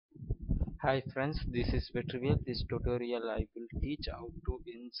Hi friends, this is Vetrivel. This tutorial I will teach how to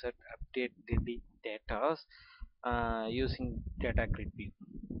insert, update, delete data using datagridview.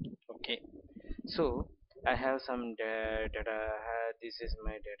 Okay, so I have some data. This is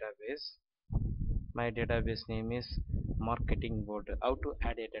my database. My database name is marketing board. How to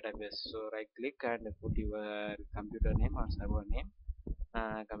add a database? So right click and put your computer name or server name,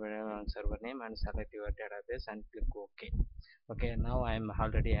 server name, and select your database and click OK. Okay, now I'm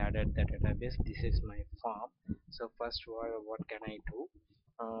already added the database. This is my form. So first, what can I do?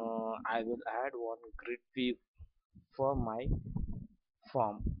 I will add one grid view for my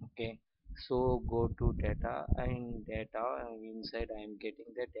form. Okay, so go to data, and data, and inside I am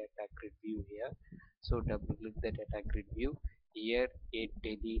getting the data grid view here. So double click the data grid view. Here edit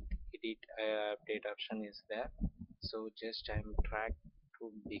update option is there. So just I'm drag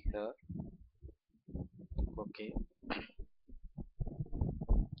to bigger. Okay,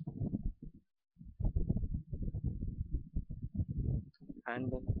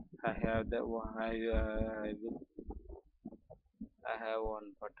 and I have the one. I have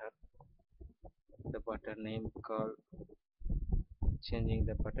one button. The button name called, changing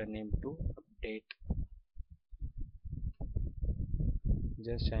the button name to update.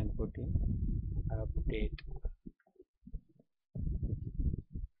 Just I'm putting update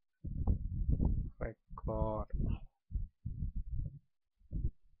record.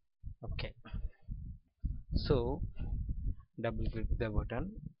 Okay, so double click the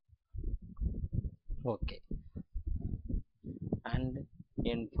button. Okay, and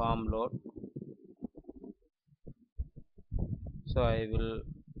in form load. So I will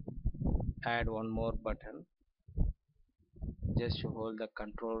add one more button. Just hold the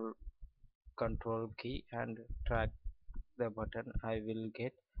control key and drag the button. I will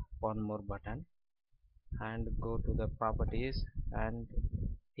get one more button and go to the properties, and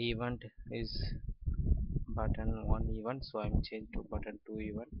event is button 1 event, so I'm changed to button 2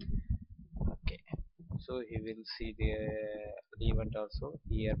 event. Okay, so he will see the event also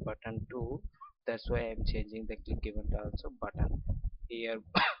here button 2. That's why I'm changing the click event also button here.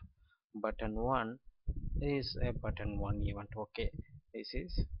 Button 1 is a button 1 event. Okay, this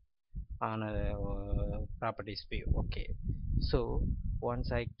is on a properties view. Okay, so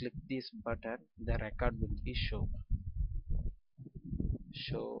once I click this button, the record will be show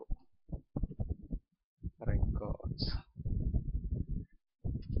records.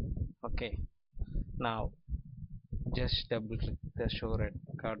 Okay, now just double click the show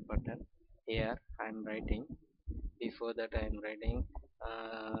record button. Here I'm writing. Before that I'm writing,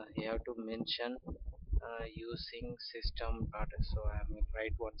 you have to mention using system data. So I will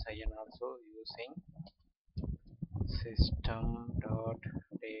write once again also, using system dot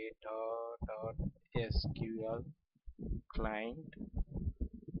data dot sql client.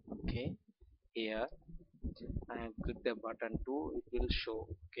 Okay, here I click the button 2, it will show.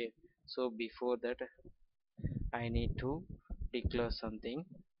 Okay, so before that I need to declare something.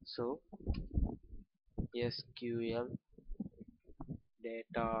 So sql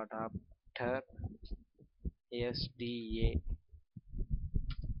data adapter sda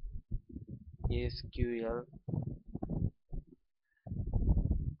sql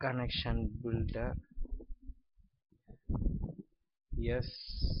connection builder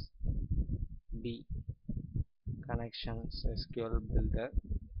sb connections sql builder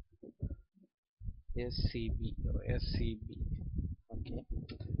scb. Okay,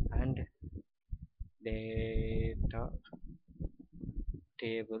 and data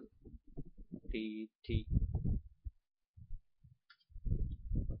table dt.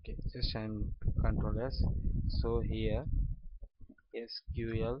 Okay, just I'm control s. So here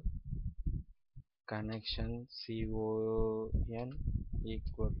sql connection con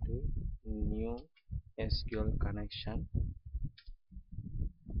equal to new sql connection.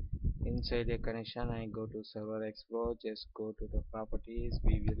 Inside a connection I go to server explorer, just go to the properties,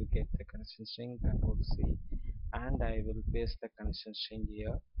 we will get the connection string, control c, and I will paste the connection string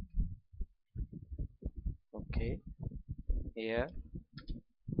here. Okay, here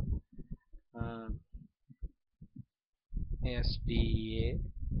uh, sda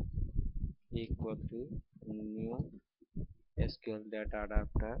equal to new SQL data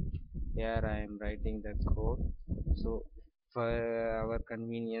adapter. Here I am writing the code. So for our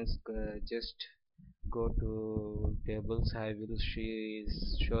convenience, just go to tables. I will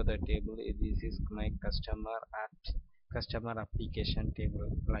show the table. This is my customer application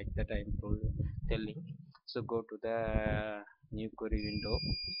table, like that I'm telling. So go to the new query window.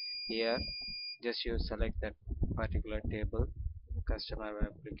 Here just you select that particular table, customer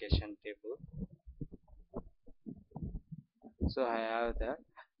application table. So I have that.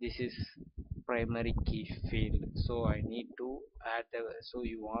 this is primary key field, so I need to add the, so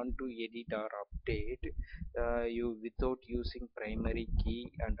you want to edit or update you without using primary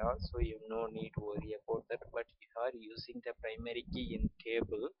key, and also you no need to worry about that, but you are using the primary key in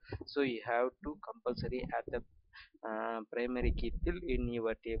table, so you have to compulsory add the primary key till in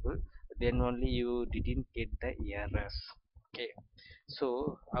your table, then only you didn't get the errors. Okay,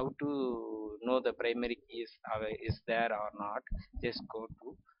 so how to know the primary key is there or not? Just go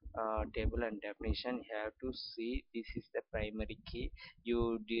to table and definition. You have to see this is the primary key.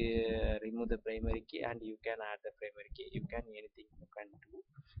 You remove the primary key and you can add the primary key. You can anything you can do.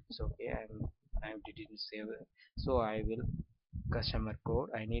 So okay, I didn't save it. So I will customer code.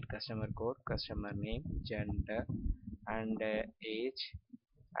 I need customer code, customer name, gender, and age,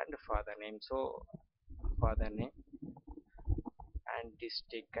 and father name. So father name and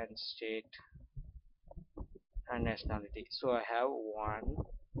district and state and nationality. So I have 1,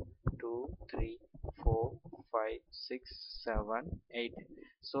 2, 3, 4, 5, 6, 7, 8.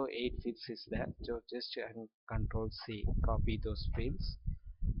 So 8 fields is there. So just control C, copy those fields,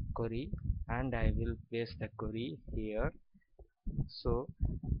 query, and I will paste the query here. So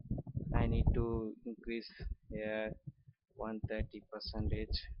I need to increase here 130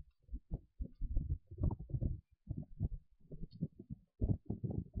 percentage.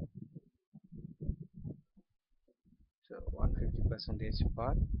 So 150 percentage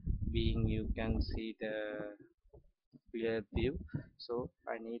for being, you can see the clear view. So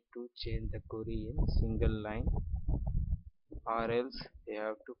I need to change the query in single line, or else you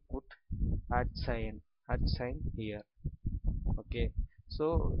have to put at sign here. Okay,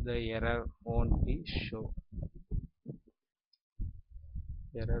 so the error won't be show.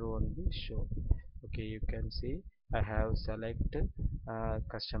 Okay, you can see I have selected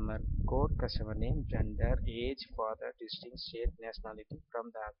customer code, customer name, gender, age, father, district, state, nationality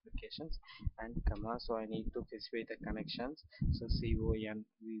from the applications, and comma. So I need to specify the connections. So con,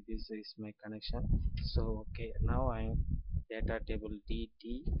 this is my connection. So okay, now I am data table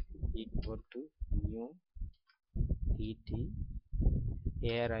dt equal to new dt.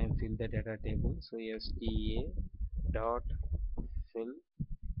 Here I am fill the data table. So sda dot fill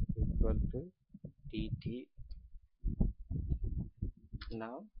equal to dt.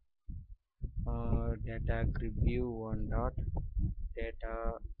 Now datagridview one dot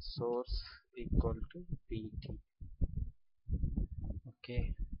data source equal to dt.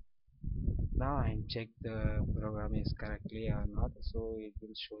 Okay, now I check the program is correctly or not. So it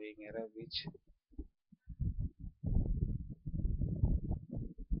will showing error, which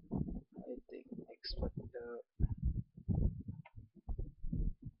I think expect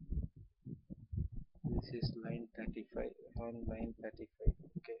this is line 35 on line 35.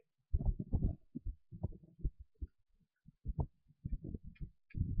 Okay,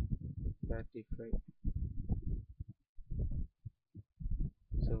 35.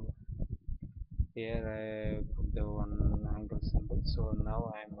 So here I put the one angle symbol. So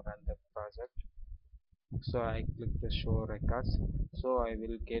now I am run the project. So I click the show records. So I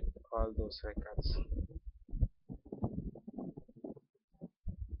will get all those records.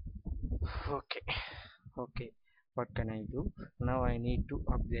 Okay, okay, what can I do now? I need to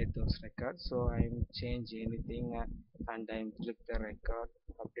update those records. So I'm change anything and I'm click the record,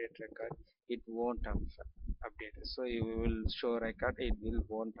 update record. It won't update, so you will show record, it will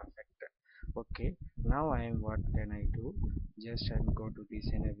won't affect. Okay, now I am, what can I do? Just I'm go to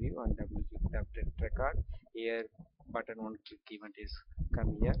designer view and double click the update record. Here button one click event is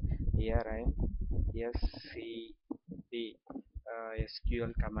come here. Here I am scp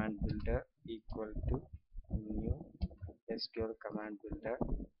SQL command builder equal to new SQL command builder.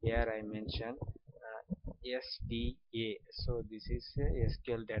 Here I mention SDA. So this is a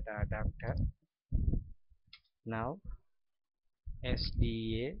SQL data adapter. Now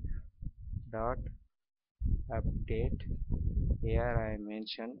SDA dot update. Here I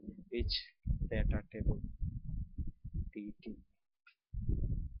mention which data table, DT.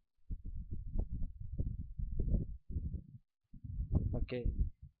 Okay,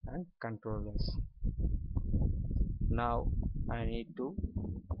 and controllers. Now I need to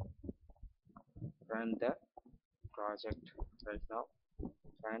run the project right now,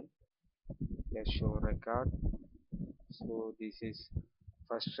 and let's show record. So this is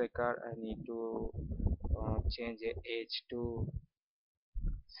first record. I need to change the age to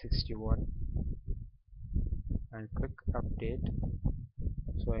 61 and click update.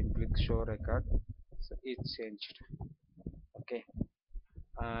 So I click show record. So it's changed. Okay,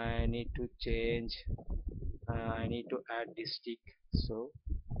 I need to change, I need to add district. So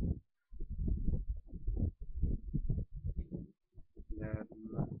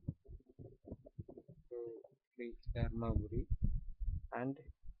Dharmaburi, and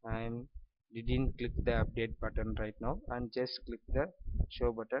I'm didn't click the update button right now, and just click the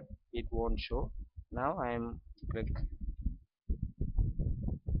show button. It won't show. Now I'm click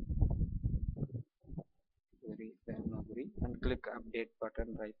Dharmaburi and click update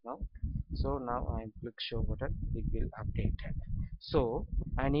button right now. So now I click show button, it will update it. So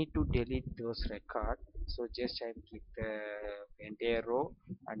I need to delete those record. So just I click the entire row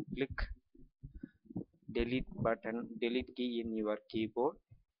and click delete button, delete key in your keyboard.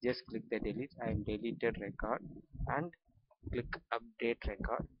 Just click the delete. I am deleted record and click update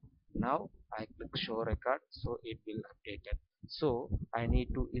record. Now I click show record, so it will update it. So I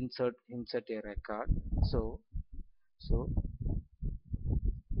need to insert a record. So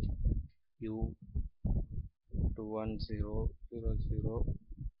u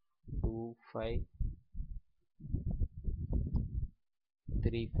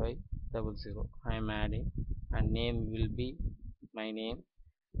 21000253500. I am adding, and name will be my name,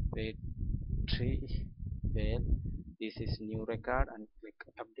 Vetri Well. This is new record, and click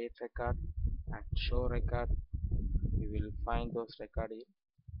update record and show record. You will find those record in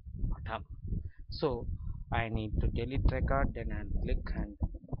bottom. So I need to delete record, then I click and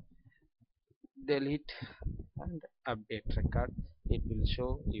delete and update record. It will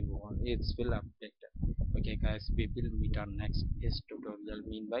show you want, it will update. Okay guys, we will meet on next is tutorial.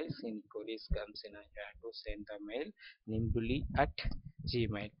 Meanwhile, any queries comes in, I have to send the mail nimbly at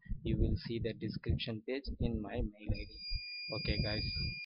gmail. You will see the description page in my mail id. Okay guys.